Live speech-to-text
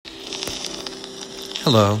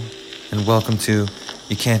Hello, and welcome to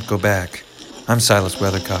You Can't Go Back. I'm Silas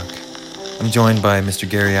Weathercock. I'm joined by Mr.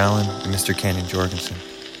 Gary Allen and Mr. Canyon Jorgensen.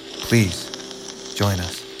 Please, join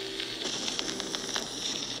us.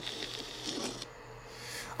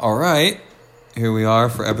 All right, here we are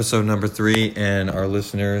for episode number 3, and our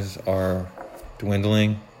listeners are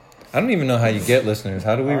dwindling. I don't even know how you get listeners.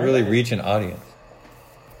 How do we really reach an audience?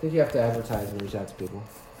 I think you have to advertise and reach out to people.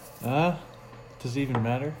 Does it even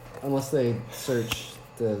matter? Unless they search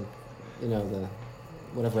the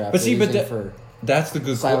whatever app But see, they're but using for that's the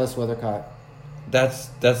good Silas Weathercock. That's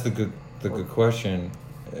the good question.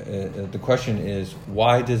 The question is,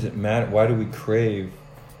 why does it matter? Why do we crave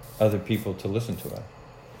other people to listen to us,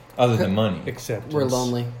 other than money? Acceptance. We're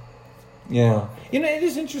lonely. Yeah, it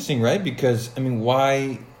is interesting, right? Because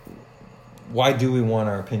why do we want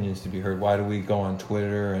our opinions to be heard? Why do we go on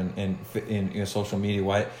Twitter and in social media?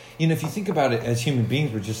 Why, if you think about it, as human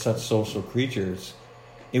beings, we're just such social creatures.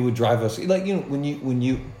 It would drive us when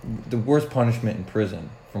you the worst punishment in prison,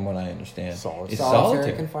 from what I understand, is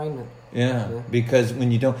solitary confinement. Yeah, because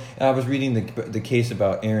when you don't, I was reading the case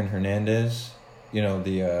about Aaron Hernandez.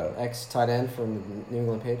 The ex-tight end from the New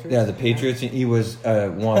England Patriots. Yeah, the Patriots. He was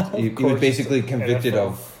he was basically convicted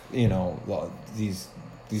of these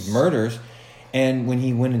murders, and when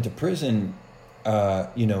he went into prison,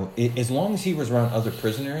 as long as he was around other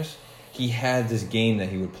prisoners, he had this game that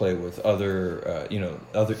he would play with other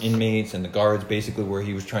other inmates and the guards, basically where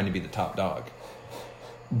he was trying to be the top dog.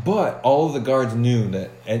 But all of the guards knew that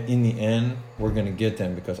in the end, we're going to get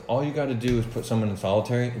them, because all you got to do is put someone in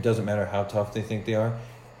solitary. It doesn't matter how tough they think they are.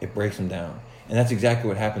 It breaks them down. And that's exactly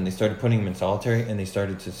what happened. They started putting him in solitary, and they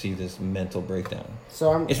started to see this mental breakdown.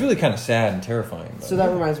 It's really kind of sad and terrifying. So that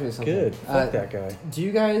reminds me of something. Good. Fuck that guy. Do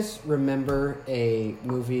you guys remember a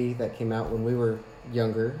movie that came out when we were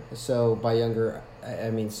younger? So by younger,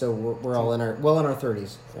 I mean, so we're all in our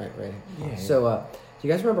 30s, right? Yeah. So do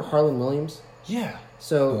you guys remember Harlan Williams? Yeah.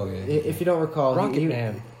 So, if you don't recall... Rocket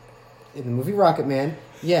Man. In the movie Rocket Man,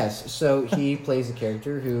 yes. So, he plays a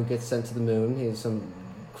character who gets sent to the moon. He has some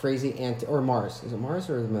crazy or Mars. Is it Mars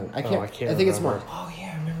or the moon? I can't remember. think it's Mars. Oh,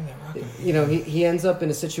 yeah, I remember that Rocket Man. He ends up in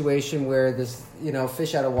a situation where this,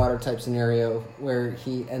 fish out of water type scenario, where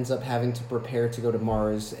he ends up having to prepare to go to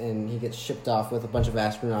Mars, and he gets shipped off with a bunch of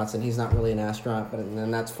astronauts, and he's not really an astronaut,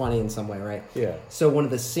 and that's funny in some way, right? Yeah. So one of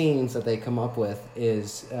the scenes that they come up with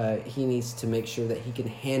is he needs to make sure that he can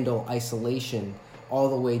handle isolation all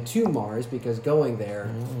the way to Mars, because going there,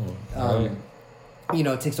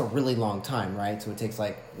 it takes a really long time, right? So it takes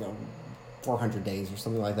 400 days or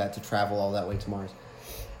something like that to travel all that way to Mars.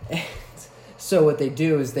 And so what they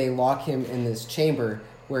do is they lock him in this chamber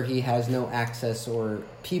where he has no access or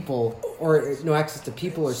access to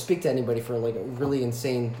people or speak to anybody for a really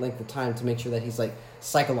insane length of time, to make sure that he's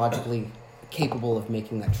psychologically capable of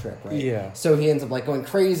making that trip, right? Yeah. So he ends up going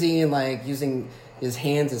crazy and using his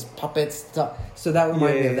hands as puppets stuff. So that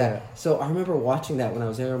reminded me of that. Yeah. So I remember watching that when I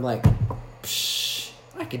was there. I'm like, psh,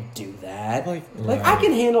 I could do that. I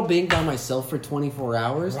can handle being by myself for 24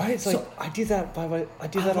 hours. Right. It's I do that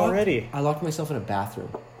already. I locked myself in a bathroom.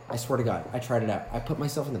 I swear to God, I tried it out. I put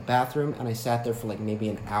myself in the bathroom and I sat there for maybe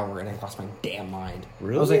an hour, and I lost my damn mind.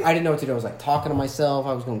 Really? I was I didn't know what to do. I was talking to myself.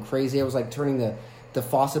 I was going crazy. I was turning the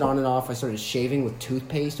faucet on and off. I started shaving with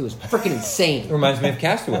toothpaste. It was freaking insane. It reminds me of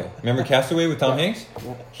Castaway. Remember Castaway with Tom Hanks?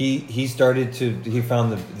 Yeah. He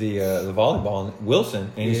found the volleyball and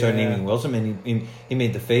Wilson, and he started naming Wilson, and he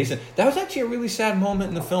made the face. And that was actually a really sad moment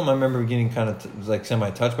in the film. I remember getting kind of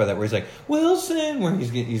semi-touched by that, where he's like, Wilson, where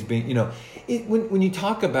he's being, when you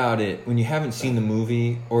talk about it, when you haven't seen the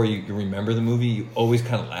movie or you remember the movie, you always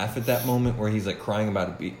kind of laugh at that moment where he's crying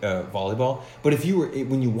about volleyball. But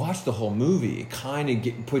when you watch the whole movie, it kind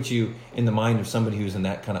of puts you in the mind of somebody who's in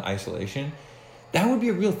that kind of isolation. That would be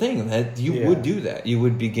a real thing. That you would do that. You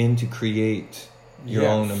would begin to create your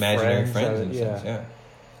own imaginary friends in a sense. Yeah.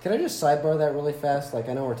 Can I just sidebar that really fast? I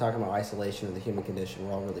know we're talking about isolation of the human condition.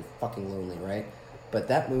 We're all really fucking lonely, right? But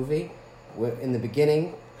that movie, in the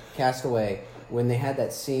beginning, Castaway, when they had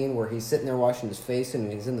that scene where he's sitting there washing his face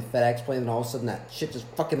and he's in the FedEx plane, and all of a sudden that shit just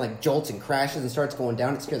fucking jolts and crashes and starts going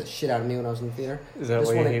down. It scared the shit out of me when I was in the theater. Is that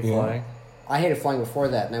why you hate flying? I hated flying before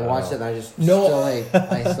that, and I watched it, and I still hate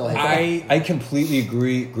it. I completely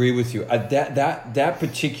agree with you. That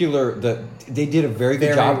particular they did a very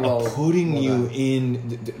good job of putting you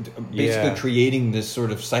in, basically creating this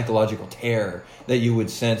sort of psychological terror that you would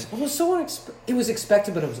sense. It was so it was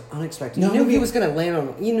expected, but it was unexpected. You knew he was going to land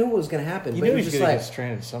on. You knew what was going to happen. You knew he was going to get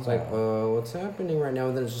stranded somehow. It's what's happening right now?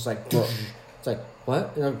 And then it's just it's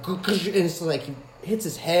what? And it's he hits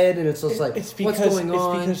his head, and it's just what's going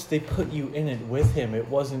on? It's because they put you in it with him. It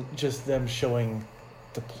wasn't just them showing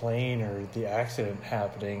the plane or the accident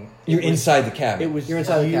happening. You're inside the cabin. It was You're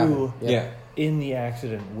inside the cabin. you Yeah. in the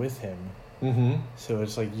accident with him. Mm-hmm. So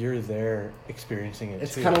it's like you're there experiencing it.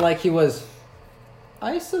 It's too. kind of like he was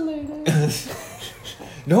isolated.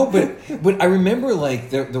 No, but I remember like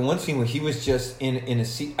the one scene where he was just in a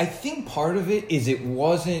seat. I think part of it is it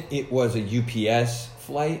was a UPS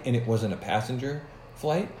flight and it wasn't a passenger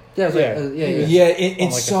flight. Yeah, it was Yeah. like, Yeah, On it's like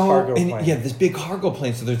a so cargo and plane. yeah, this big cargo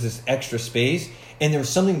plane. So there's this extra space, and there was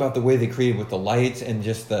something about the way they created with the lights and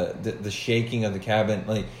just the shaking of the cabin.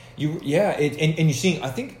 Like and you're seeing. I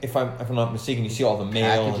think if I'm not mistaken, you see all the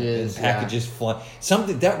mail Packages, and packages flying.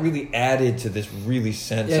 Something that really added to this really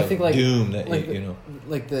sense Yeah, I of think like doom that like you know.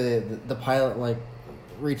 like the pilot like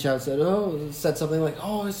reached out and said something like,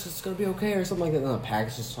 "Oh, it's gonna be okay" or something like that. And the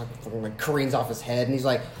package just fucking like careens off his head, and he's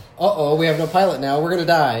like, we have no pilot now. We're gonna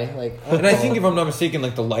die. Like, And I think if I'm not mistaken,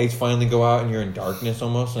 like the lights finally go out and you're in darkness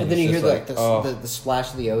almost, and then you it's hear just the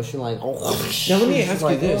splash of the ocean, like, Now let me ask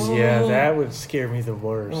you this: Yeah, that would scare me the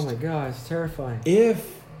worst. Oh my god, it's terrifying.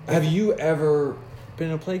 have you ever? Been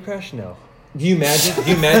in a plane crash? No. Do you imagine?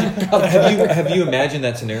 have you imagined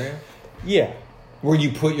that scenario Yeah. where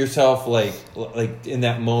you put yourself like in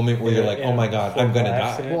that moment where you're like, Yeah, oh my god, I'm gonna die.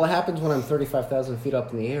 accident. Well, it happens when I'm 35,000 feet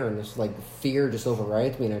up in the air, and it's like fear just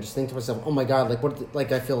overrides me, and I just think to myself, "Oh my god!" Like what?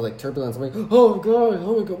 Like I feel like turbulence. I'm like, "Oh my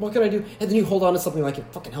god, what can I do?" And then you hold on to something like it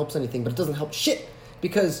fucking helps anything, but it doesn't help shit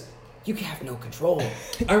because you have no control.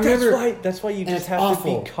 I remember. That's why you And just it's have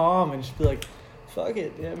awful. to be calm and just be like, fuck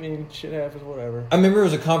it. I mean, shit happens, whatever. I remember it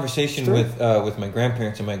was a conversation It's with my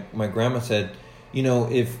grandparents, and my grandma said, you know,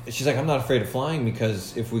 if she's like, I'm not afraid of flying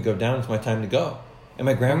because if we go down, it's my time to go. And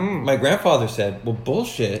my grandfather said, well,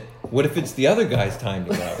 bullshit. What if it's the other guy's time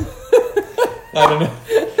to go? I don't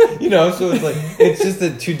know. You know, so it's like it's just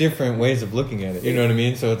the two different ways of looking at it. You know what I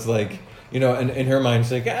mean? So it's like, you know, and in her mind,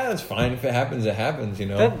 she's like, that's fine. If it happens, it happens. You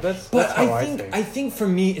know. That's but how I think for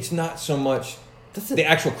me, it's not so much That's the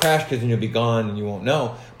actual crash because then you'll be gone and you won't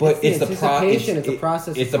know. But It's the it's anticipation, it's the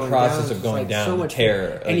process It's of the going process down. of It's going like down. so the much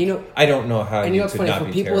terror. And you know, I don't know how and you what's could funny not for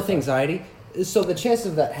be people with terrified. anxiety, so the chances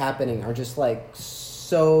of that happening are just like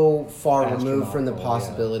so far removed from the Astronomical,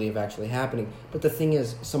 possibility of actually happening. But the thing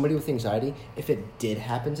is, somebody with anxiety, if it did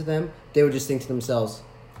happen to them, they would just think to themselves,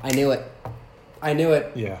 I knew it.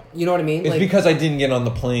 Yeah. You know what I mean? It's because I didn't get on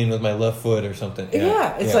the plane with my left foot or something.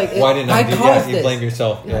 Yeah, it's like, why didn't I I do caused that? You this. blame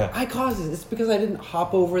yourself. Yeah, I caused this. It's because I didn't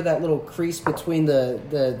hop over that little crease between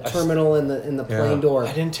the terminal and the plane door.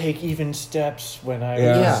 I didn't take even steps when I Yeah.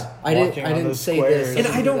 was Yeah, I didn't- walking I on didn't those say squares. this.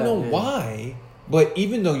 And I don't that, know man. why, but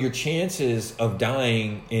even though your chances of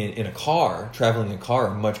dying in a car, traveling in a car,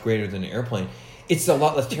 are much greater than an airplane, it's a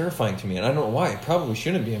lot less terrifying to me. And I don't know why. It probably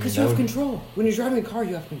shouldn't be. I mean, Because that you have would- control. When you're driving a car,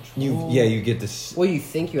 you have control. you get this. Well, you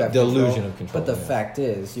think you have The control, illusion of control, but the yeah. fact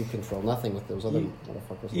is, you control nothing with those other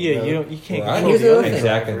motherfuckers. on the Yeah, road. you can't Right. control Here's the the other other thing.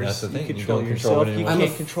 Exactly, drivers. that's the thing. You You control don't control yourself. what You anyone can't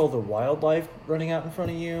else- control the wildlife running out in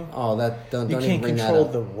front of you. Oh, that don't You even can't bring control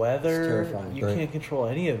that the up. weather. It's terrifying. You Right. can't control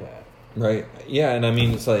any of that. Right. Yeah, and I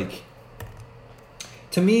mean, it's like,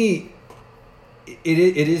 to me, it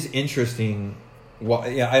is interesting. Why?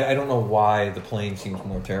 Yeah, I don't know why the plane seems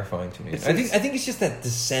more terrifying to me. I think it's just that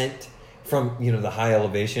descent from the high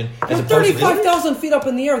elevation You're as opposed to 35,000 feet up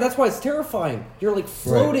in the air. That's why it's terrifying. You're like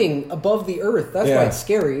floating above the earth. That's why Yeah. it's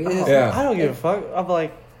scary. It is- Yeah. I don't give a fuck. I'm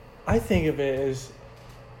like, I think of it as,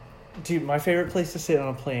 dude, my favorite place to sit on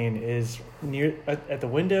a plane is near at the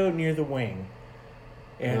window near the wing.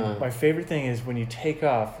 And my favorite thing is when you take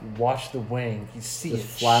off, watch the wing. You see Just it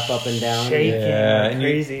flap up and down. shaking Yeah, like and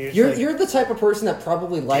crazy. You're the type of person that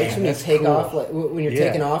probably likes Damn, when you that's take cool. off, like when you're Yeah.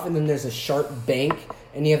 taking off, and then there's a sharp bank,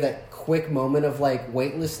 and you have that quick moment of like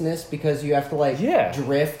weightlessness because you have to like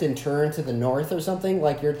drift and turn to the north or something.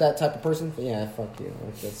 Like you're that type of person. Yeah, fuck you.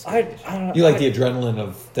 Like, that's I don't know. You like the adrenaline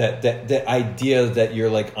of that idea that you're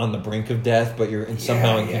like on the brink of death, but you're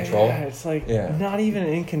somehow in control. Yeah, it's like Yeah. not even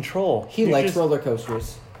in control. He You're likes just- roller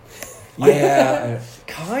coasters. Yeah.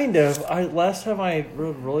 Kind of. Last time I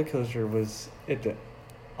rode a roller coaster was at the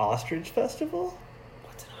Ostrich Festival.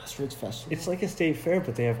 What's an ostrich festival? It's like a state fair,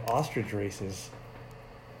 but they have ostrich races.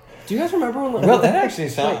 Do you guys remember when? Well, that actually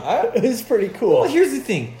sounds. It's pretty cool. Well, here's the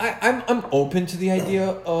thing. I'm open to the idea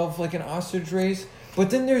of like an ostrich race, but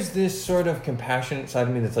then there's this sort of compassionate side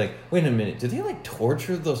of me that's like, wait a minute, do they like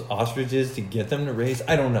torture those ostriches to get them to race?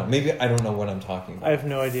 I don't know. Maybe I don't know what I'm talking about. I have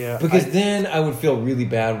no idea. Because then I would feel really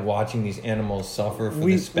bad watching these animals suffer for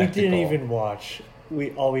we this spectacle. didn't even watch.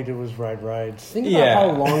 All we did was ride rides. Think about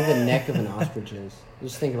how long the neck of an ostrich is.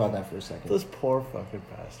 Just think about that for a second. Those poor fucking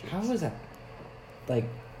bastards. How is that? Like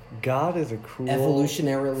God is a cruel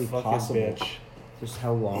evolutionarily fucking possible. bitch. Just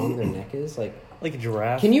how long their neck is. Like Like a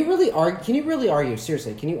giraffe. Can you really argue?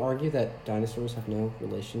 Seriously, can you argue that dinosaurs have no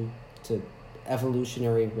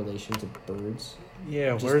evolutionary relation to birds?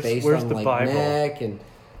 Yeah, Just where's based the on, Bible? neck and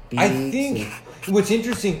beaks I think what's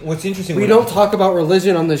interesting. we don't talk about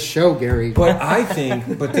religion on this show, Gary. But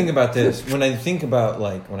think about this. When I think about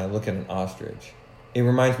when I look at an ostrich, it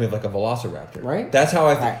reminds me of like a velociraptor. Right. That's how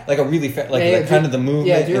I think. Right. Like a really kind of the movement.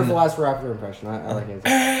 Yeah, do your and velociraptor impression. I like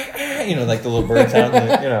it. like the little bird sound.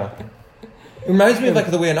 It reminds me of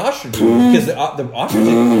like the way an ostrich because the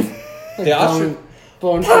ostrich. The ostrich.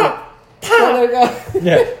 Blowing oh, there you go.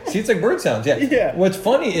 Yeah. See, it's like bird sounds. Yeah. Yeah. What's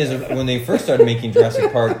funny is when they first started making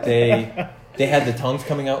Jurassic Park, they had the tongues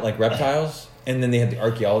coming out like reptiles, and then they had the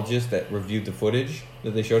archaeologists that reviewed the footage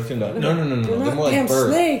that they showed to them. No. They're more like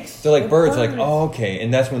birds. Snakes. They're like birds. Like, oh, okay.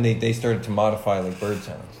 And that's when they started to modify like bird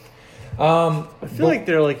sounds. I feel like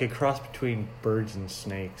they're like a cross between birds and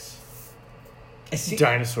snakes.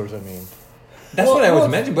 Dinosaurs, I mean. That's what I always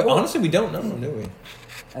imagined, but honestly, we don't know, do we?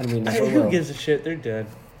 And we never Who will. gives a shit? They're dead.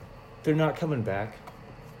 They're not coming back.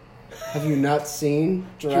 Have you not seen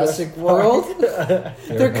Jurassic World?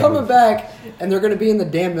 They're coming back, and they're going to be in the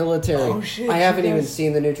damn military. Oh, shit, I haven't you even guys-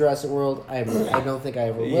 seen the new Jurassic World. I don't think I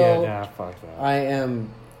ever will. Yeah, nah, fuck that. I am.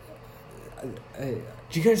 Did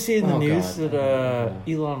you guys see in the Oh, news God. that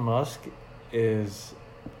Elon Musk is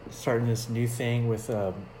starting this new thing with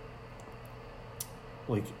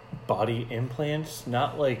like body implants?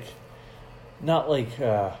 Not like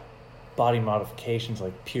body modifications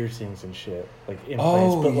like piercings and shit, like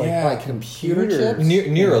implants, Oh, but like yeah. Like computer chips?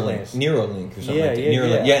 Neuralink or something Yeah, like that. yeah,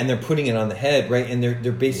 Neuralink. yeah. And they're putting it on the head, right? And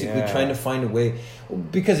they're basically Yeah. trying to find a way,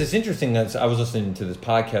 because it's interesting. I was listening to this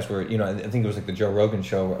podcast where I think it was like the Joe Rogan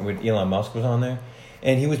show where Elon Musk was on there,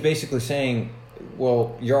 and he was basically saying,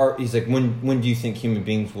 well, he's like, when do you think human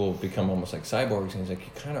beings will become almost like cyborgs? And he's like,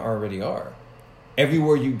 you kind of already are.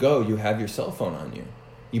 Everywhere you go, you have your cell phone on you.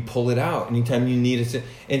 You pull it out anytime you need it.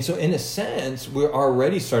 And so, in a sense, we're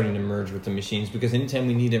already starting to merge with the machines because anytime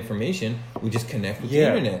we need information, we just connect with the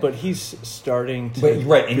internet. But he's starting to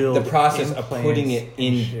And build the process of implants putting it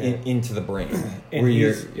and shit. into the brain, And where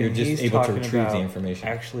you're he's just able to talking retrieve the about information.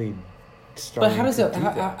 Actually, But starting how does to that? do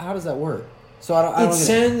How does that work? So I don't. It get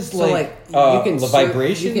sends, so like, you the can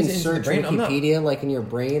vibrations You can into the search brain. I'm not- Wikipedia like in your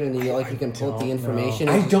brain, and you can pull up the don't information.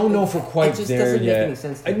 know. I don't know if we're It quite just there doesn't yet. make any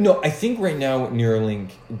sense. To me. No, I think right now with Neuralink,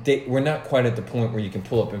 we're not quite at the point where you can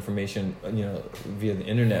pull up information, via the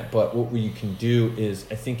internet. But what you can do is,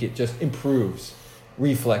 I think it just improves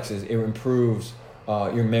reflexes. It improves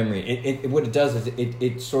your memory. What it does is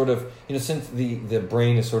it sort of since the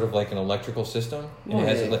brain is sort of like an electrical system,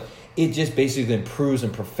 and it just basically improves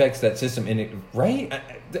and perfects that system. And it right.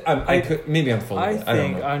 I could maybe I'm full of I it. I don't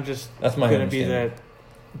think know. I'm just That's my gonna be that understanding.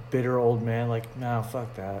 bitter old man. Like, nah,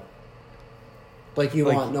 fuck that. Like you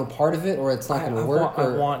Like, want no part of it, or it's not going to work. I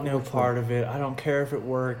want no part of it. I don't care if it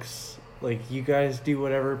works. Like, you guys do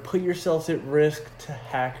whatever. Put yourselves at risk to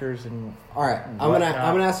hackers and All right, I'm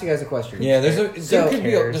gonna ask you guys a question. Yeah, So-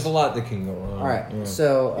 there's a lot that can go wrong. All right, Yeah.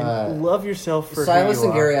 so and love yourself for Silas who you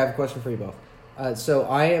and Gary, are. I have a question for you both. So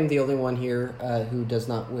I am the only one here who does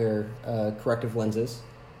not wear corrective lenses.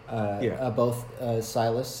 Both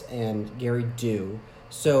Silas and Gary do.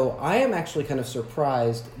 So I am actually kind of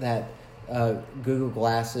surprised that Google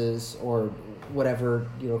Glasses or whatever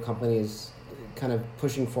company is kind of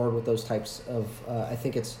pushing forward with those types of. I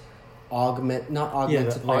think it's augmented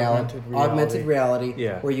reality.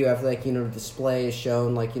 Yeah. Where you have display is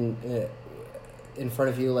shown like in front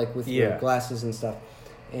of you, like with your glasses and stuff.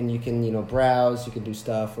 And you can, browse, you can do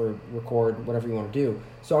stuff or record, whatever you want to do.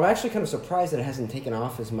 So I'm actually kind of surprised that it hasn't taken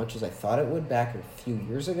off as much as I thought it would back a few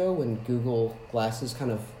years ago when Google Glasses kind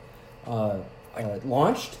of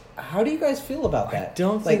launched. How do you guys feel about that?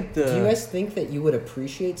 Do you guys think that you would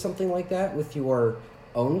appreciate something like that with your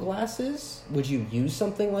own glasses? Would you use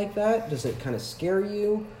something like that? Does it kind of scare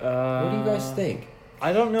you? What do you guys think?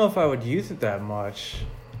 I don't know if I would use it that much.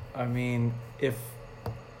 I mean,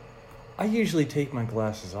 I usually take my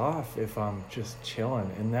glasses off if I'm just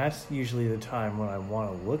chilling, and that's usually the time when I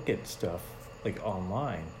want to look at stuff like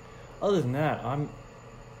online. Other than that, I'm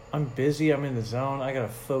busy. I'm in the zone. I gotta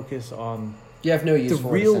focus on You have no use the for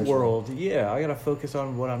it, real essentially. world. Yeah, I gotta focus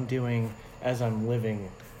on what I'm doing as I'm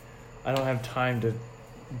living. I don't have time to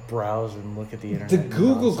browse and look at the internet. The and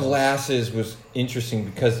Google nonsense. Glasses was interesting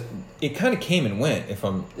because it kind of came and went, if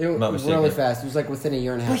I'm not mistaken. Really fast. It was like within a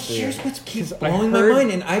year and a half. But 2 here's years. what keeps 'Cause I blowing my heard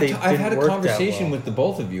mind, and they I've had a didn't work that conversation well. with the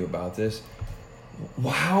both of you about this.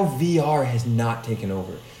 How VR has not taken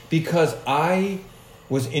over, because I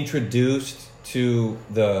was introduced to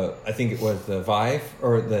I think it was the Vive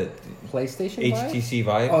or the PlayStation Vive? HTC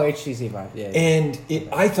Vive. Oh, HTC Vive. Yeah. And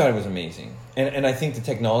I thought it was amazing. and I think the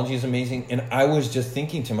technology is amazing. And I was just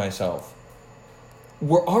thinking to myself,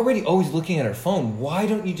 we're already always looking at our phone. Why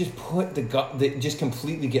don't you just put just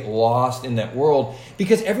completely get lost in that world?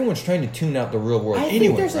 Because everyone's trying to tune out the real world I anyway,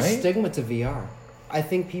 think there's right? a stigma to VR. I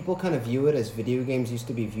think people kind of view it as video games used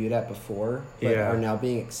to be viewed at before, but Yeah. are now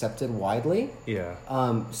being accepted widely. Yeah.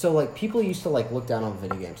 So like people used to like look down on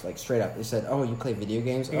video games, like straight up. They said, "Oh, you play video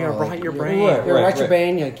games? You gotta oh, rot like, your you're- brain." You're Right, rot your right.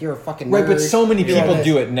 brain. You're a fucking nerd. Right, but so many You're people this.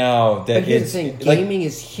 do it now that But here's it's the thing: like, gaming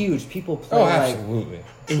is huge. People play oh, like absolutely.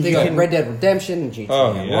 they got Red Dead Redemption and GTA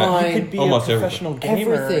Oh, yeah. Online. You could be Almost a professional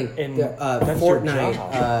gamer. everything. And Fortnite, that's your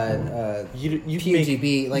job. You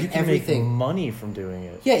PUBG, like you can everything. make money from doing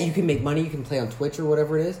it. Yeah, you can make money. You can play on Twitch or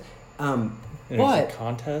whatever it is. And But there's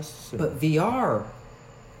contests. But VR,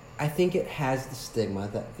 I think it has the stigma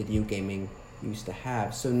that video gaming used to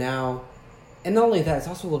have. So now, and not only that, it's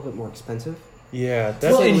also a little bit more expensive. yeah, that's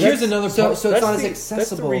Well, and that's- here's another So, part. so it's not as That's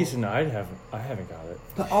accessible. the reason I haven't got it.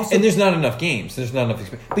 But also, And there's not enough games. There's not enough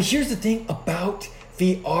experience. But here's the thing about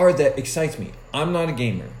VR that excites me. I'm not a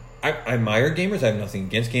gamer. I admire gamers. I have nothing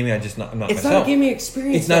against gaming. I'm not it's myself. not a gaming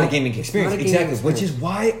experience. It's not a though. gaming It's experience. not a gaming Exactly. Which is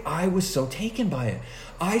experience. why I was so taken by it.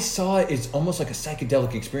 I saw it as almost like a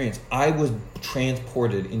psychedelic experience. I was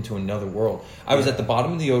transported into another world. I was at the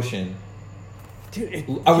bottom of the ocean. Dude,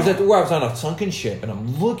 I was where I was on a sunken ship, and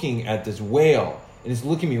I'm looking at this whale, and it's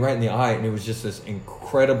looking me right in the eye, and it was just this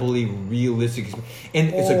incredibly realistic experience. And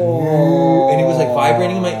it's like, and it was like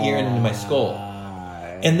vibrating in my ear and into my skull.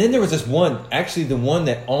 And then there was this one, actually the one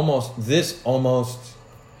that almost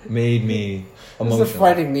made me This emotional. is a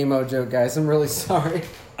Finding Nemo joke, guys. I'm really sorry.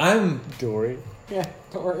 Dory. Yeah,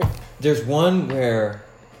 don't worry. There's one where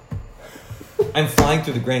I'm flying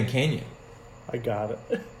through the Grand Canyon. I got it.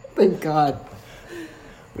 Thank God.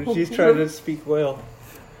 But she's trying to speak whale.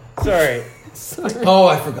 Sorry. Sorry. Oh,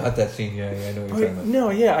 I forgot that scene. Yeah, I know what you're talking But, about. no,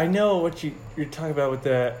 yeah, I know what you're talking about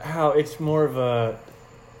with how it's more of a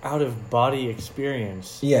out of body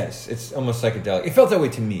experience. Yes, it's almost psychedelic. It felt that way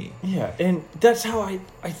to me. Yeah, and that's how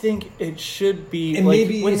I think it should be. And like,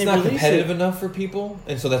 maybe when it's they not release competitive it. enough for people,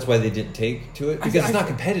 and so that's why they didn't take to it because it's I- not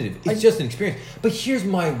competitive. It's I- just an experience. But here's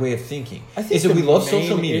my way of thinking: I think is that the we love main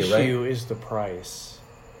social media, right? issue is the price.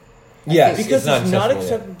 Yes, Because it's not accessible yet.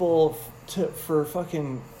 acceptable for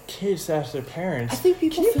fucking kids to ask their parents. I think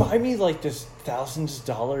people Can you feel- buy me like this thousands of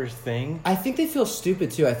dollars thing? I think they feel stupid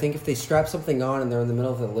too. I think if they strap something on and they're in the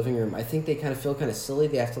middle of the living room, I think they kind of feel kind of silly.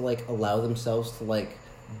 They have to like allow themselves to like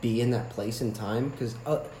be in that place in time because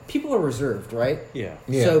people are reserved, right? Yeah.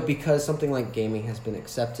 Yeah. So because something like gaming has been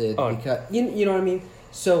accepted, Oh. because you know what I mean.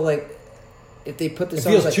 So like, if they put this, It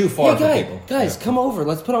feels on, it's too like, far hey, for guys, people. Guys, Yeah. come over.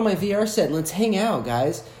 Let's put on my VR set and let's hang out,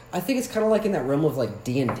 guys. I think it's kind of like in that realm of like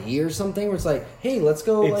D&D or something, where it's like, hey, let's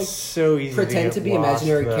go It's like so easy pretend get to be lost,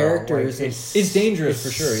 imaginary though. characters. Like, It's dangerous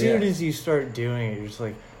for sure, As soon yeah. as you start doing it, you're just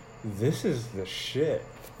like, this is the shit.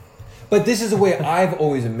 But this is the way I've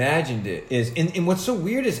always imagined it. And what's so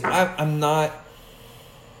weird is I'm not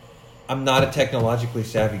a technologically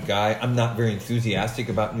savvy guy. I'm not very enthusiastic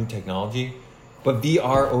about new technology. But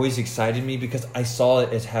VR always excited me because I saw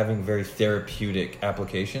it as having very therapeutic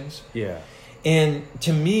applications. Yeah. And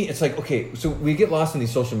to me, it's like, okay, so we get lost in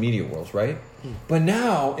these social media worlds, right? But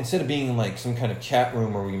now, instead of being in like some kind of chat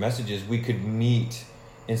room where we messages, we could meet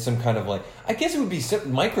in some kind of like, I guess it would be,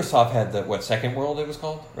 Microsoft had the, Second World it was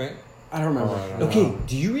called, right? I don't remember. Oh, I don't Okay, know.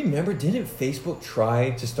 do you remember, didn't Facebook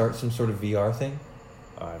try to start some sort of VR thing?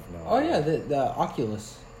 I have no Oh idea. yeah, the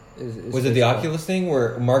Oculus. Is Was it the Facebook. Oculus thing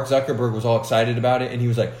where Mark Zuckerberg was all excited about it and he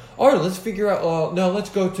was like, all right, let's figure out, no,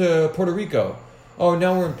 let's go to Puerto Rico. Oh,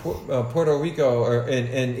 now we're in Puerto Rico,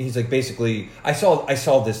 and he's like, basically, I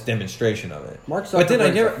saw this demonstration of it. Mark Zuckerberg's but then I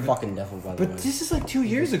never, a fucking devil, by the way. but this is like 2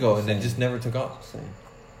 years ago, and then just never took off. Saying.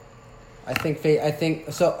 I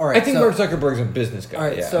think so. All right, I think so Mark Zuckerberg's a business guy. All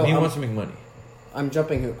right, yeah, so and he I'm- wants to make money. I'm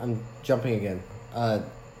jumping again.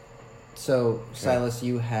 So Silas,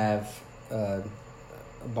 you have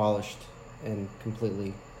abolished and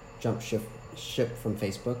completely jumped ship from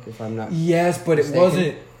Facebook. If I'm not Yes, but it mistaken.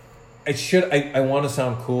 wasn't. I want to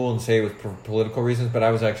sound cool and say it was for political reasons, but I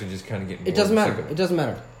was actually just kind of getting. It bored doesn't and matter. sick of It doesn't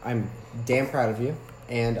matter. I'm damn proud of you,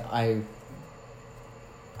 and I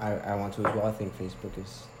want to as well. I think Facebook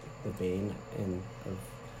is the bane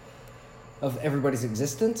of everybody's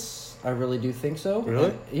existence. I really do think so.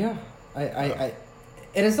 Really? Yeah. I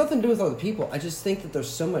it has nothing to do with other people. I just think that there's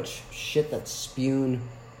so much shit that's spewed.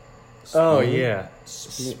 Oh, yeah.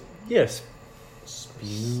 Spewed. Yes.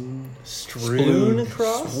 Spewed. Strewn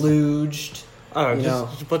across? Splooged. Oh, You know,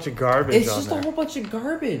 just a bunch of garbage It's on just there. a whole bunch of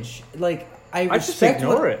garbage. Like I just respect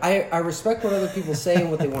ignore what, it. I respect what other people say and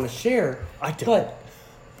what they want to share. I don't. But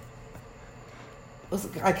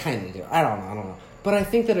I kind of do. I don't know. But I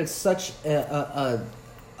think that it's such a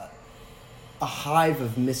hive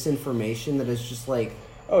of misinformation that is just like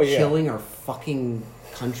killing our fucking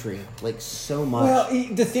country like so much.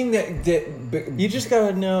 Well, the thing that you just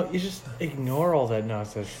gotta know, you just ignore all that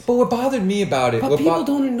nonsense. But what bothered me about it, but people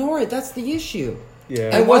don't ignore it. That's the issue.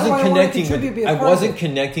 Yeah, I wasn't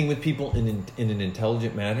connecting with people in an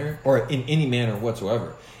intelligent manner or in any manner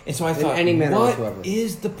whatsoever. And so I thought, what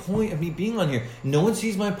is the point of me being on here? No one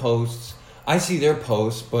sees my posts. I see their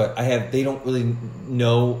posts, but they don't really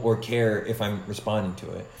know or care if I'm responding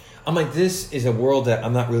to it. I'm like, this is a world that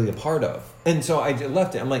I'm not really a part of. And so I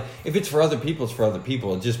left it. I'm like, if it's for other people, it's for other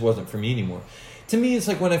people. It just wasn't for me anymore. To me, it's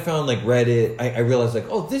like when I found like Reddit, I realized like,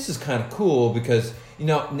 oh, this is kind of cool because,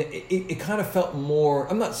 it kind of felt more,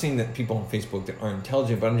 I'm not saying that people on Facebook that aren't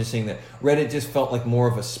intelligent, but I'm just saying that Reddit just felt like more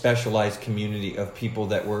of a specialized community of people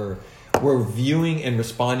that were viewing and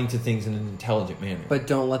responding to things in an intelligent manner. But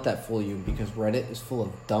don't let that fool you because Reddit is full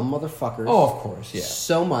of dumb motherfuckers. Oh, of course, yeah.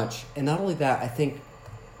 So much. And not only that, I think,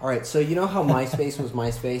 all right, so you know how MySpace was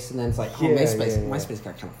MySpace, and then it's like, MySpace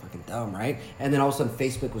got kind of fucking dumb, right? And then all of a sudden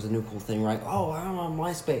Facebook was a new cool thing, right? Oh, I'm on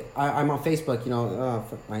MySpace. I'm on Facebook,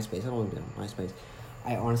 fuck MySpace. I don't want to be on MySpace.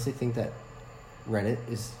 I honestly think that Reddit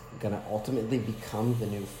is going to ultimately become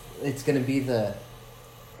it's going to be the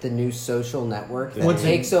new social network that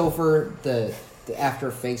takes over the after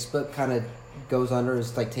Facebook kind of goes under,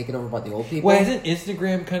 is like taken over by the old people. Well, isn't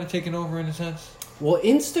Instagram kind of taken over in a sense? Well,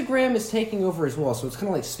 Instagram is taking over as well, so it's kind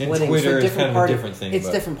of like splitting. And Twitter so is kind of a different thing. It's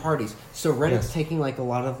different parties. So Reddit's taking like a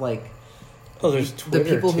lot of like... there's Twitter,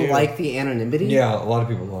 the people who like the anonymity. Yeah, a lot of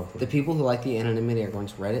people love it. The people who like the anonymity are going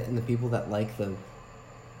to Reddit, and the people that like the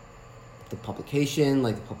publication,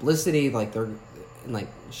 like the publicity, like they're like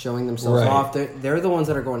showing themselves off. They're the ones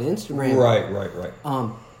that are going to Instagram.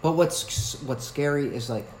 Right. But what's scary is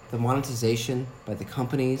like the monetization by the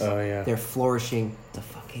companies. Oh yeah, they're flourishing to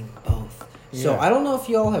fucking both. Yeah. So I don't know if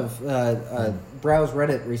y'all have browsed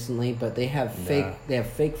Reddit recently, but they have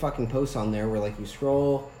fake fucking posts on there where like you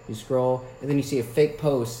scroll, and then you see a fake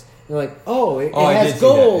post. You're like, it has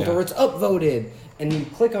gold or it's upvoted, and you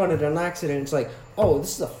click on it on accident. It's like, oh,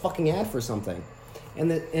 this is a fucking ad for something.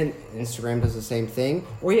 And Instagram does the same thing.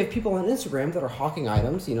 Or you have people on Instagram that are hawking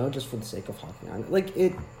items, just for the sake of hawking items. Like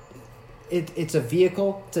it's a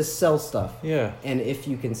vehicle to sell stuff. Yeah. And if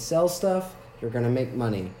you can sell stuff, you're gonna make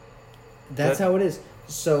money. That's how it is.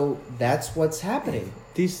 So that's what's happening.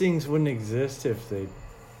 These things wouldn't exist if they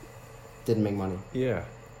didn't make money. Yeah.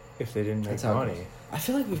 If they didn't make money. I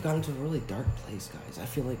feel like we've gotten to a really dark place, guys. I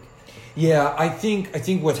feel like. Yeah, I think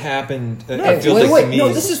what's happened.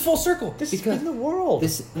 This is full circle. This is in the world.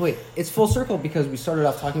 It's full circle because we started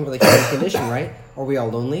off talking about the human condition, right? Are we all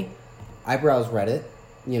lonely? I browse Reddit.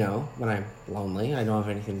 When I'm lonely, I don't have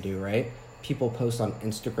anything to do, right? People post on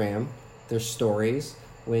Instagram their stories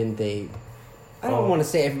when they. I don't want to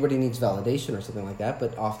say everybody needs validation or something like that,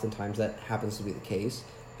 but oftentimes that happens to be the case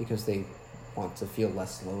because they want to feel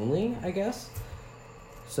less lonely, I guess.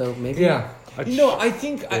 So maybe I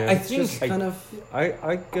think I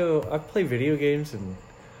play video games and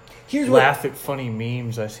laugh at funny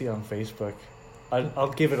memes I see on Facebook.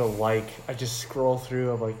 I'll give it a like. I just scroll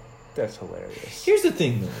through. I'm like, that's hilarious. Here's the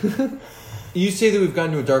thing, though. You say that we've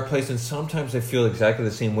gotten to a dark place, and sometimes I feel exactly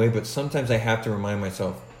the same way, but sometimes I have to remind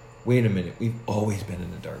myself, wait a minute, we've always been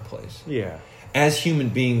in a dark place. Yeah. As human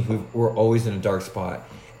beings, we're always in a dark spot.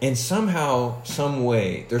 And somehow, some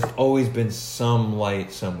way, there's always been some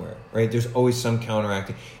light somewhere, right? There's always some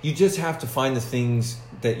counteracting. You just have to find the things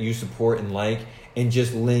that you support and like, and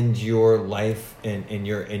just lend your life and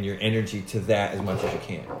your energy to that as much as you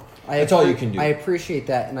can. That's all you can do. I appreciate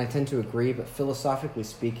that, and I tend to agree. But philosophically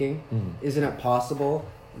speaking, isn't it possible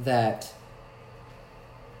that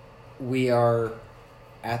we are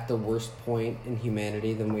at the worst point in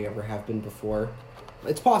humanity than we ever have been before?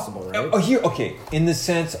 It's possible, right? In the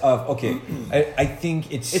sense of, I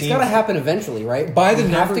think it's got to happen eventually, right? We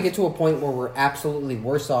have to get to a point where we're absolutely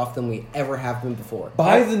worse off than we ever have been before.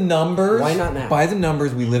 By the numbers, why not now? By the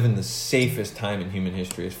numbers, we live in the safest time in human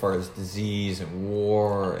history as far as disease and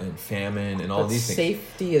war and famine and all these things.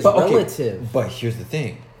 Safety is relative. But here's the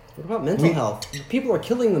thing. What about mental health? People are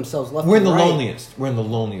killing themselves left We're and in the right. loneliest. We're in the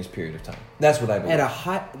loneliest period of time. That's what I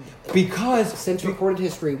believe. Since recorded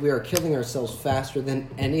history, we are killing ourselves faster than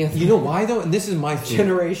any other. You know why though? And this is my theory.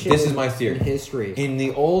 Generation. This is my theory. In history. In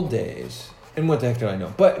the old days, and what the heck do I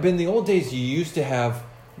know? But in the old days, you used to have.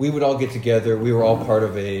 We would all get together. We were all part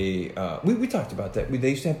of a. We talked about that. They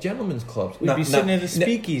used to have gentlemen's clubs. We'd be sitting at a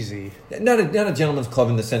speakeasy. Not a gentleman's club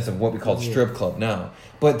in the sense of what we call strip club now,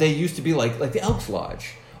 but they used to be like the Elks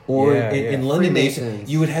Lodge. Or in London days, Freemasons.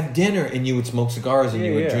 you would have dinner and you would smoke cigars and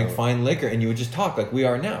you would Yeah. drink fine liquor and you would just talk like we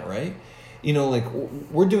are now, right? You know, like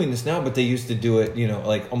we're doing this now, but they used to do it, you know,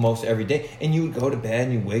 like almost every day. And you would go to bed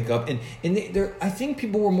and you wake up and I think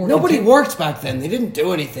people were more. Nobody content- worked back then. They didn't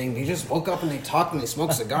do anything. They just woke up and they talked and they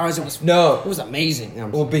smoked cigars. It was No. it was amazing.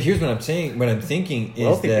 Well, but here's what I'm saying. What I'm thinking is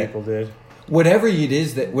Wealthy that people did. whatever it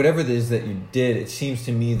is that you did, it seems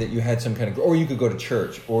to me that you had some kind of, or you could go to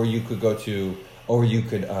church, or you could go to, or you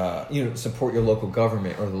could support your local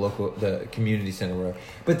government or the community center, or whatever.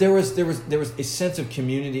 But there was a sense of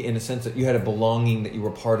community and a sense that you had a belonging, that you were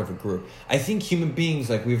part of a group. I think human beings,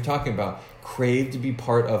 like we were talking about, crave to be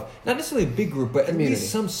part of not necessarily a big group, but Community. at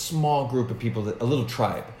least some small group of people, a little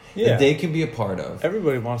tribe Yeah. that they can be a part of.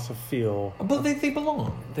 Everybody wants to feel. But they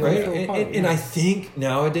belong, They right? feel And, part, and I think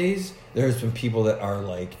nowadays there's been people that are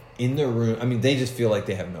like in their room. I mean, they just feel like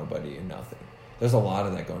they have nobody and nothing. There's a lot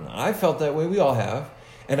of that going on. I felt that way. We all have,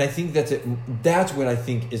 and I think that's it. That's what I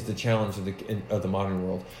think is the challenge of the modern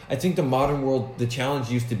world. I think the modern world, the challenge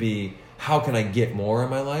used to be how can I get more in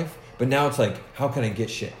my life. But now it's like, how can I get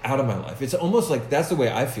shit out of my life? It's almost like that's the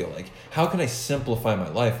way I feel. Like, how can I simplify my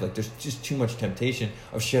life? Like, there's just too much temptation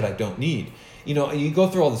of shit I don't need. You know, you go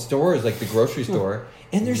through all the stores, like the grocery store,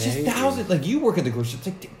 and there's just Amazing. thousands. Like, you work at the grocery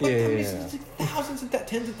store, it's like, Yeah. it's like thousands and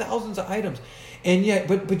tens of thousands of items. And yet,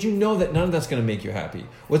 but you know that none of that's going to make you happy.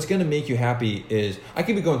 What's going to make you happy is, I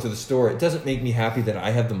could be going to the store. It doesn't make me happy that I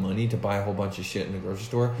have the money to buy a whole bunch of shit in the grocery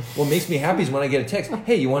store. What makes me happy is when I get a text,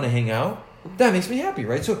 hey, you want to hang out? That makes me happy,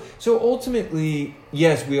 right? So ultimately,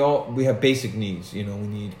 yes, we have basic needs. You know, we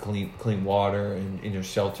need clean water and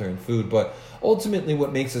shelter and food. But ultimately,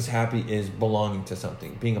 what makes us happy is belonging to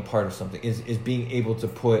something, being a part of something, is being able to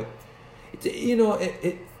put, you know,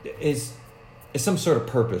 it is some sort of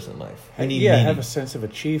purpose in life. We need meaning. Have a sense of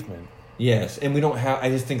achievement. Yes, and we don't have. I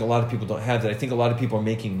just think a lot of people don't have that. I think a lot of people are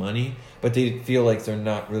making money, but they feel like they're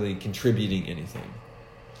not really contributing anything.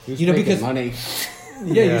 Who's You know, making because money.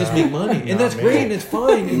 Yeah, you just make money, and Not that's me. great, and it's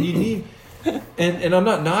fine, and you need. And I'm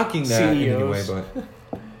not knocking that in any way, CEOs. but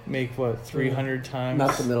Make what 300 times?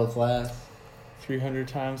 Not the middle class. 300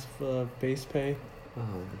 times base pay. Oh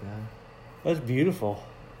my god. That's beautiful.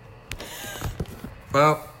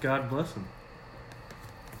 well, God bless him.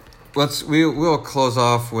 we'll close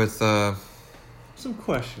off with. Some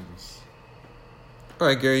questions. All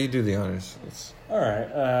right, Gary, you do the honors. All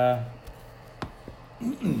right.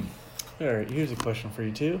 All right. Here's a question for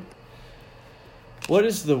you too. What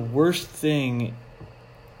is the worst thing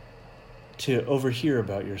to overhear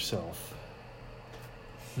about yourself?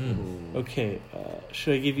 Okay.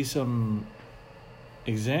 Should I give you some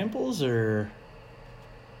examples or?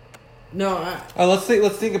 No, Let's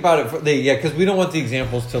think about it. Because we don't want the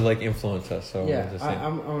examples to like influence us. So yeah, we'll just say-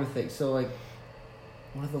 I'm gonna think. So like,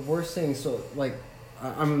 one of the worst things. So like,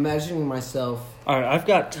 I'm imagining myself. All right. I've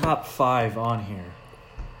got top 5 on here.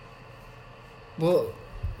 Well,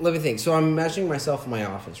 let me think. So I'm imagining myself in my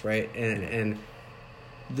office, right? And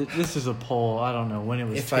This is a poll. I don't know when it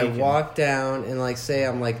was if taken. I walk down and like say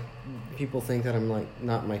I'm like, people think that I'm like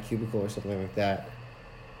not in my cubicle or something like that,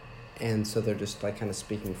 and so they're just like kind of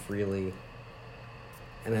speaking freely,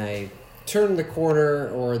 and I turn the corner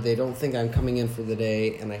or they don't think I'm coming in for the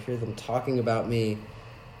day, and I hear them talking about me.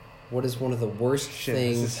 What is one of the worst Shit,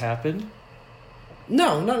 things? has this happened?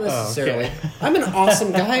 No, not necessarily. okay. I'm an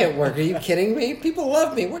awesome guy at work. Are you kidding me? People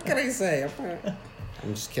love me. What can I say?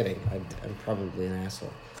 I'm just kidding. I'm probably an asshole.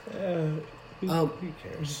 Who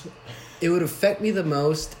cares? It would affect me the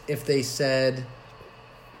most if they said,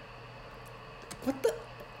 "What the?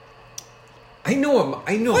 I know What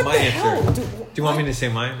my the answer. hell? Do you want me to say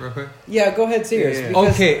mine real quick? Yeah, go ahead, say yours. Yeah.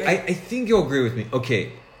 because Okay, I think you'll agree with me.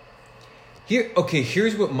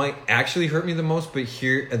 Here's what might actually hurt me the most, but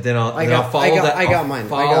I'll follow that. I got mine.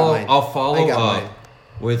 I'll follow I got up mine.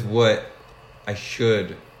 with what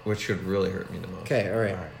should really hurt me the most. Okay, all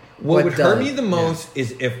right. What would hurt does? me the most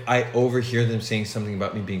is if I overhear them saying something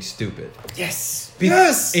about me being stupid. Yes. Be-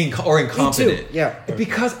 Yes. Or incompetent. Yeah.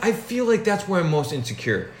 Because I feel like that's where I'm most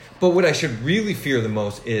insecure. But what I should really fear the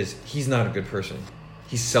most is he's not a good person.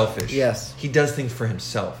 He's selfish. Yes. He does things for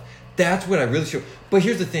himself. That's what I really should. But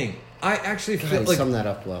here's the thing. I actually God, feel you like. summed that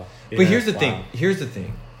up well. But here's the Wow. thing. Here's the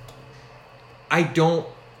thing.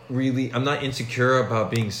 I'm not insecure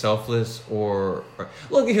about being selfless or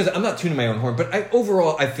look, I'm not tuning my own horn, but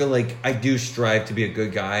overall I feel like I do strive to be a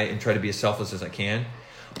good guy and try to be as selfless as I can.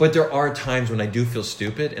 But there are times when I do feel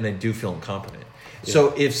stupid and I do feel incompetent. Yeah.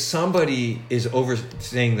 So if somebody is over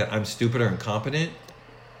saying that I'm stupid or incompetent,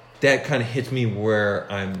 that kind of hits me where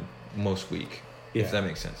I'm most weak. Yeah. If that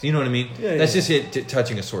makes sense. You know what I mean? Yeah, That's yeah. just it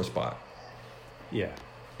touching a sore spot. Yeah.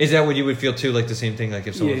 Is that what you would feel too? Like the same thing? Like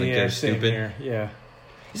if someone's like they're same stupid? here, yeah.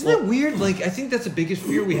 Isn't that weird? Like I think that's the biggest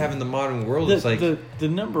fear we have in the modern world. It's like the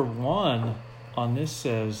number one on this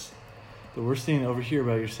says the worst thing to overhear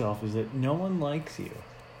about yourself is that no one likes you.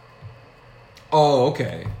 Oh,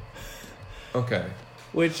 okay. Okay.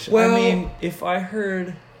 Which, well, I mean, if I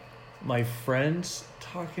heard my friends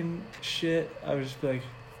talking shit, I would just be like,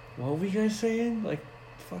 what were you guys saying? Like,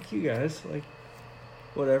 fuck you guys. Like,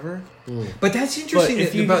 whatever. But that's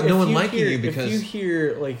interesting about no one liking you because... If you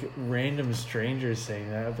hear, like, random strangers saying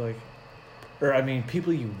that, I'd be like... Or, I mean,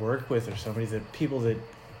 people you work with or somebody people that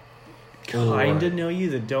kind of know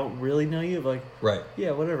you, that don't really know you, like... Right.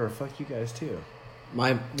 Yeah, whatever. Fuck you guys, too.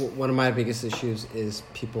 One of my biggest issues is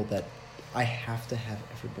people that I have to have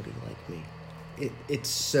everybody like me. It's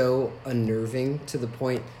so unnerving to the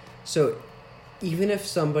point. So even if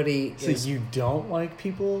somebody So you don't like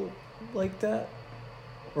people like that?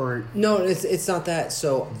 Or no, it's not that.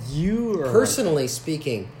 So you are personally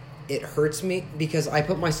speaking, it hurts me because I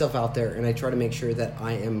put myself out there and I try to make sure that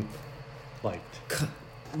I am liked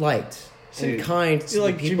and kind to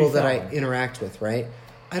like the people Jimmy that I Fallon. interact with, right?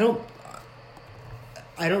 I don't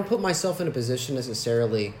put myself in a position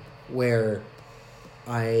necessarily where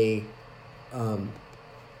I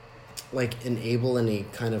like enable any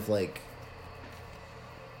kind of like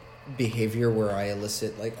behavior where I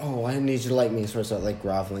elicit like, oh, I need you to like me, so I start like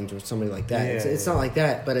groveling to somebody like that. It's not like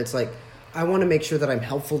that, but it's like I want to make sure that I'm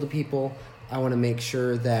helpful to people. I want to make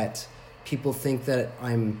sure that people think that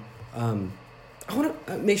I'm I want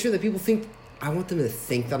to make sure that people think I want them to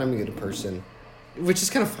think that I'm a good person, which is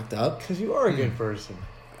kind of fucked up. Because you are a good person.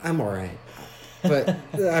 I'm all right, but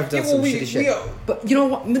I've done some shitty shit. We all, but you know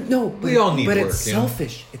what? No, we all need but work. It's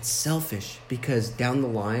selfish. It's selfish because down the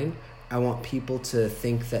line, I want people to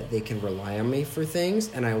think that they can rely on me for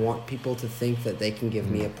things, and I want people to think that they can give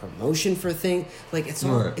me a promotion for things. Like it's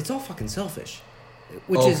all fucking selfish,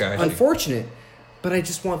 which is unfortunate. But I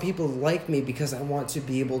just want people to like me because I want to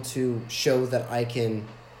be able to show that I can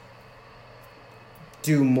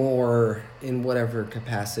do more in whatever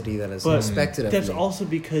capacity that is expected of me. That's also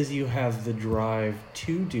because you have the drive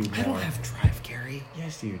to do more. I don't have drive, Gary.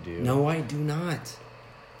 Yes, you do. No, I do not.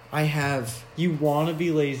 I have... You want to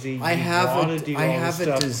be lazy. I have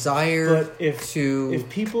a desire but if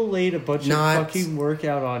people laid a bunch of fucking work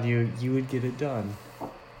out on you, you would get it done.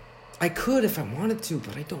 I could if I wanted to,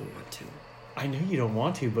 but I don't want to. I know you don't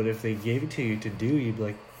want to, but if they gave it to you to do, you'd be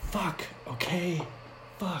like, fuck, okay,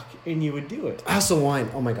 fuck, and you would do it. I also whine.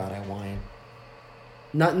 Oh my god, I whine.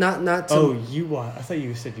 Not to... Oh, you whine. I thought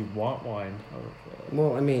you said you want wine.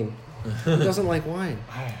 Well, I mean, who doesn't like wine?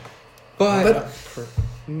 But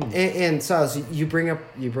and Saz, you bring up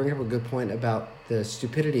a good point about the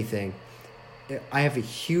stupidity thing. I have a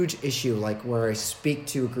huge issue, like where I speak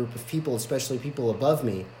to a group of people, especially people above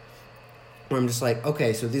me, where I'm just like,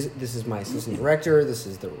 okay, so this is my assistant director, this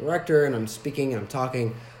is the director, and I'm speaking and I'm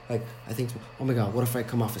talking. Like, I think, oh my god, what if I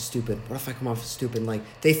come off as stupid? What if I come off as stupid? Like,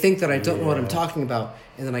 they think that I don't know what I'm talking about,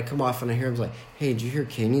 and then I come off and I hear him like, hey, did you hear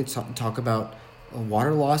Kenny talk about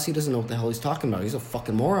water loss? He doesn't know what the hell he's talking about. He's a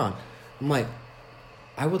fucking moron. I'm like,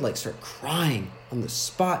 I would like start crying on the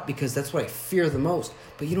spot because that's what I fear the most.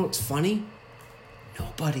 But you know what's funny?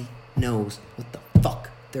 Nobody knows what the fuck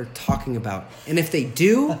they're talking about. And if they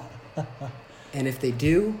do,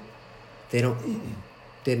 they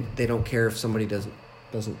don't care if somebody doesn't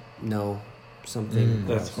know something.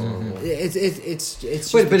 That's horrible.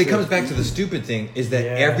 It's but it comes back to the stupid thing is that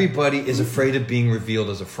everybody is afraid of being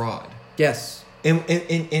revealed as a fraud. Yes. And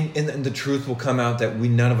the truth will come out that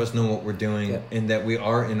none of us know what we're doing and that we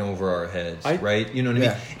are in over our heads, right? You know what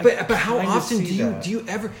I mean? But how often do you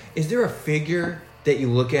ever, is there a figure that you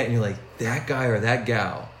look at and you're like, that guy or that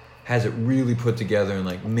gal has it really put together and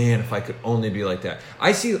like, man, if I could only be like that.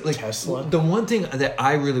 I see like Tesla. The one thing that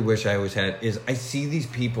I really wish I always had is I see these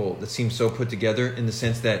people that seem so put together in the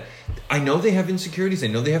sense that I know they have insecurities, I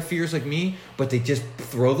know they have fears like me, but they just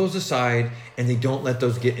throw those aside and they don't let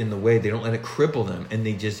those get in the way. They don't let it cripple them and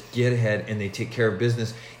they just get ahead and they take care of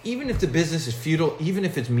business. Even if the business is futile, even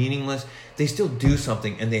if it's meaningless, they still do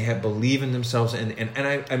something and they believe in themselves and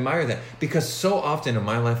I admire that because so often in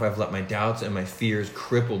my life I've let my doubts and my fears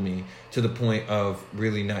cripple me to the point of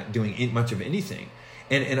really not doing much of anything.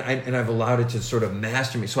 And I've allowed it to sort of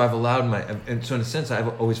master me. So I've allowed and so in a sense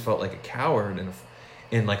I've always felt like a coward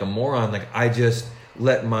and like a moron. Like I just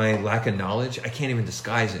let my lack of knowledge, I can't even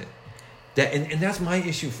disguise it. And that's my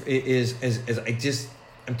issue is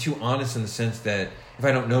I'm too honest in the sense that if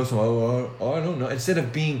I don't know someone, I don't know. Instead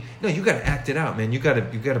of being, no, you got to act it out, man. You got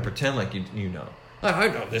to pretend like you know. I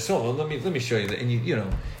know this. Oh, let me show you that. And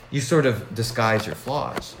you sort of disguise your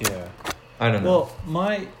flaws. Yeah. I don't know. Well,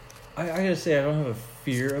 I gotta say, I don't have a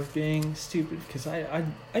fear of being stupid because I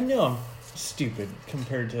know I'm stupid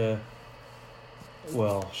compared to.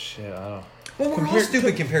 Well, shit, I don't. Well, we're all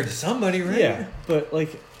stupid compared to somebody, right? Yeah, but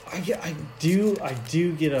like I do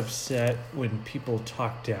get upset when people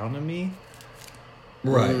talk down to me.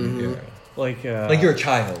 Right. Mm-hmm. Yeah. Like you're a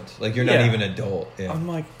child. Like you're not even an adult. Yeah. I'm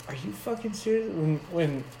like, are you fucking serious?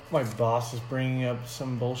 When my boss is bringing up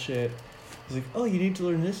some bullshit, he's like, oh, you need to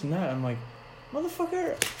learn this and that. I'm like,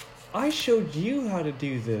 motherfucker, I showed you how to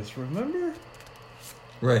do this. Remember?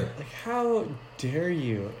 Right. Like, how dare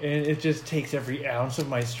you? And it just takes every ounce of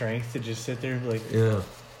my strength to just sit there and be like,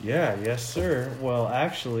 yeah, yes, sir. Well,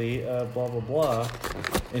 actually, blah, blah, blah.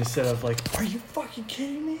 Instead of like, are you fucking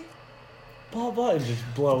kidding me? Blah, blah, and just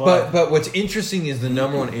blow up. But what's interesting is the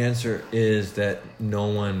number one answer is that no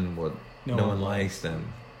one likes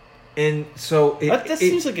them. And so that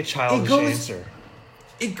seems like a childish answer.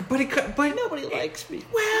 But nobody likes me.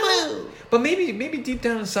 Well, but maybe deep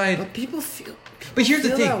down inside, but people feel. But here's the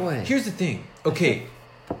thing. That way. Here's the thing. Okay.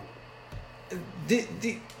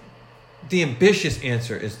 The ambitious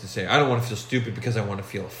answer is to say, I don't want to feel stupid because I want to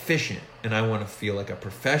feel efficient and I want to feel like a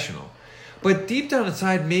professional. But deep down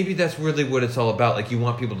inside, maybe that's really what it's all about. Like you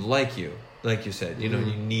want people to like you. Like you said, you know,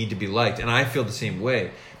 you need to be liked. And I feel the same way.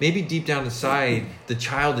 Maybe deep down inside, the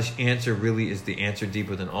childish answer really is the answer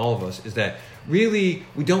deeper than all of us, is that really,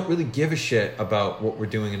 we don't really give a shit about what we're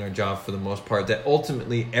doing in our job for the most part. That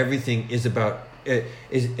ultimately everything is about,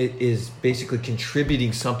 is basically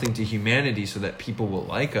contributing something to humanity so that people will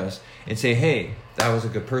like us and say, hey, that was a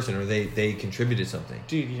good person, or they contributed something.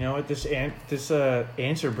 Dude, you know what? This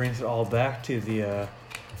answer brings it all back to the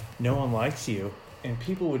no one likes you. And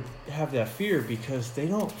people would have that fear because they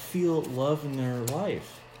don't feel love in their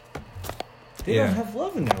life. They don't have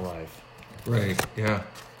love in their life. Right, yeah.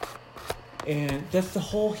 And that's the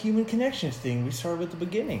whole human connections thing we started at the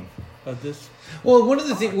beginning of this. Well, one of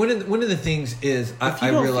the things is I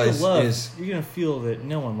realize love, is you're gonna feel that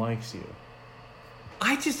no one likes you.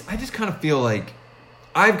 I just kind of feel like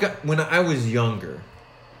when I was younger,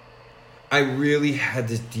 I really had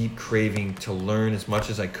this deep craving to learn as much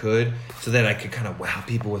as I could so that I could kind of wow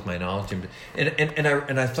people with my knowledge.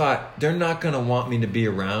 And I thought, they're not going to want me to be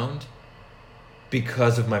around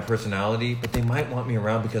because of my personality, but they might want me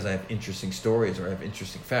around because I have interesting stories or I have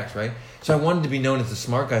interesting facts, right? So I wanted to be known as the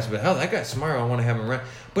smart guy. So, but hell, that guy's smart. I want to have him around.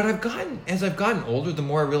 But as I've gotten older, the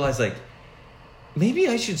more I realize, like, maybe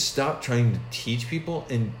I should stop trying to teach people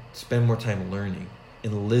and spend more time learning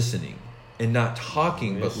and listening. And not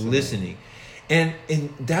talking, but listening. And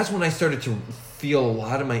that's when I started to feel a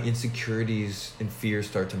lot of my insecurities and fears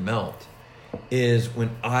start to melt. Is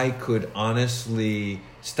when I could honestly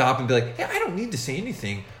stop and be like, hey, I don't need to say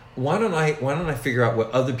anything. Why don't I figure out what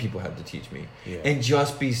other people have to teach me? Yeah. And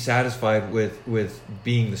just be satisfied with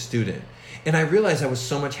being the student. And I realized I was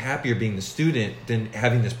so much happier being the student than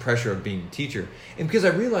having this pressure of being the teacher. And because I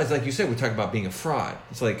realized, like you said, we talk about being a fraud.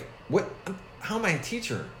 It's like, how am I a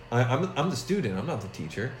teacher? I'm the student. I'm not the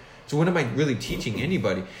teacher. So when am I really teaching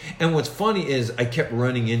anybody? And what's funny is I kept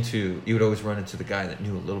you would always run into the guy that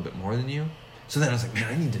knew a little bit more than you. So then I was like,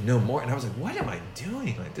 man, I need to know more. And I was like, what am I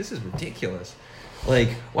doing? Like, this is ridiculous. Like,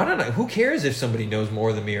 why don't who cares if somebody knows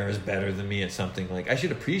more than me or is better than me at something? Like, I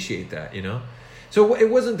should appreciate that, you know? So it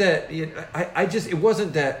wasn't that, it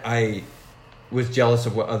wasn't that I was jealous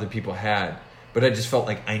of what other people had, but I just felt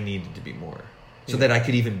like I needed to be more so that I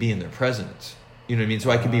could even be in their presence. You know what I mean?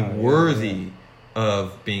 So I could be worthy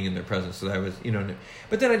of being in their presence. So that I was,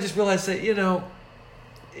 but then I just realized that,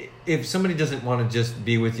 if somebody doesn't want to just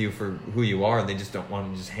be with you for who you are and they just don't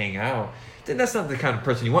want to just hang out, then that's not the kind of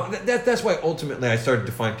person you want. That's why ultimately I started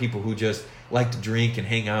to find people who just like to drink and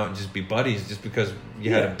hang out and just be buddies just because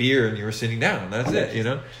you had a beer and you were sitting down. That's it,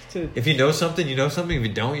 If you know something, you know something. If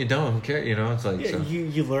you don't, you don't. Who cares? It's like... Yeah, so.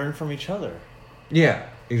 You learn from each other. Yeah,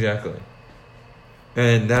 exactly.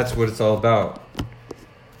 And that's what it's all about.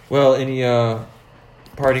 Well, any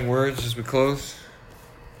parting words as we close?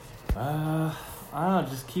 I don't know.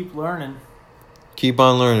 Just keep learning. Keep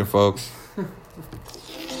on learning, folks.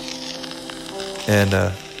 And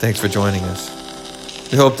thanks for joining us.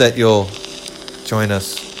 We hope that you'll join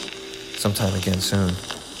us sometime again soon.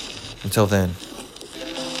 Until then,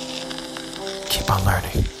 keep on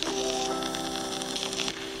learning.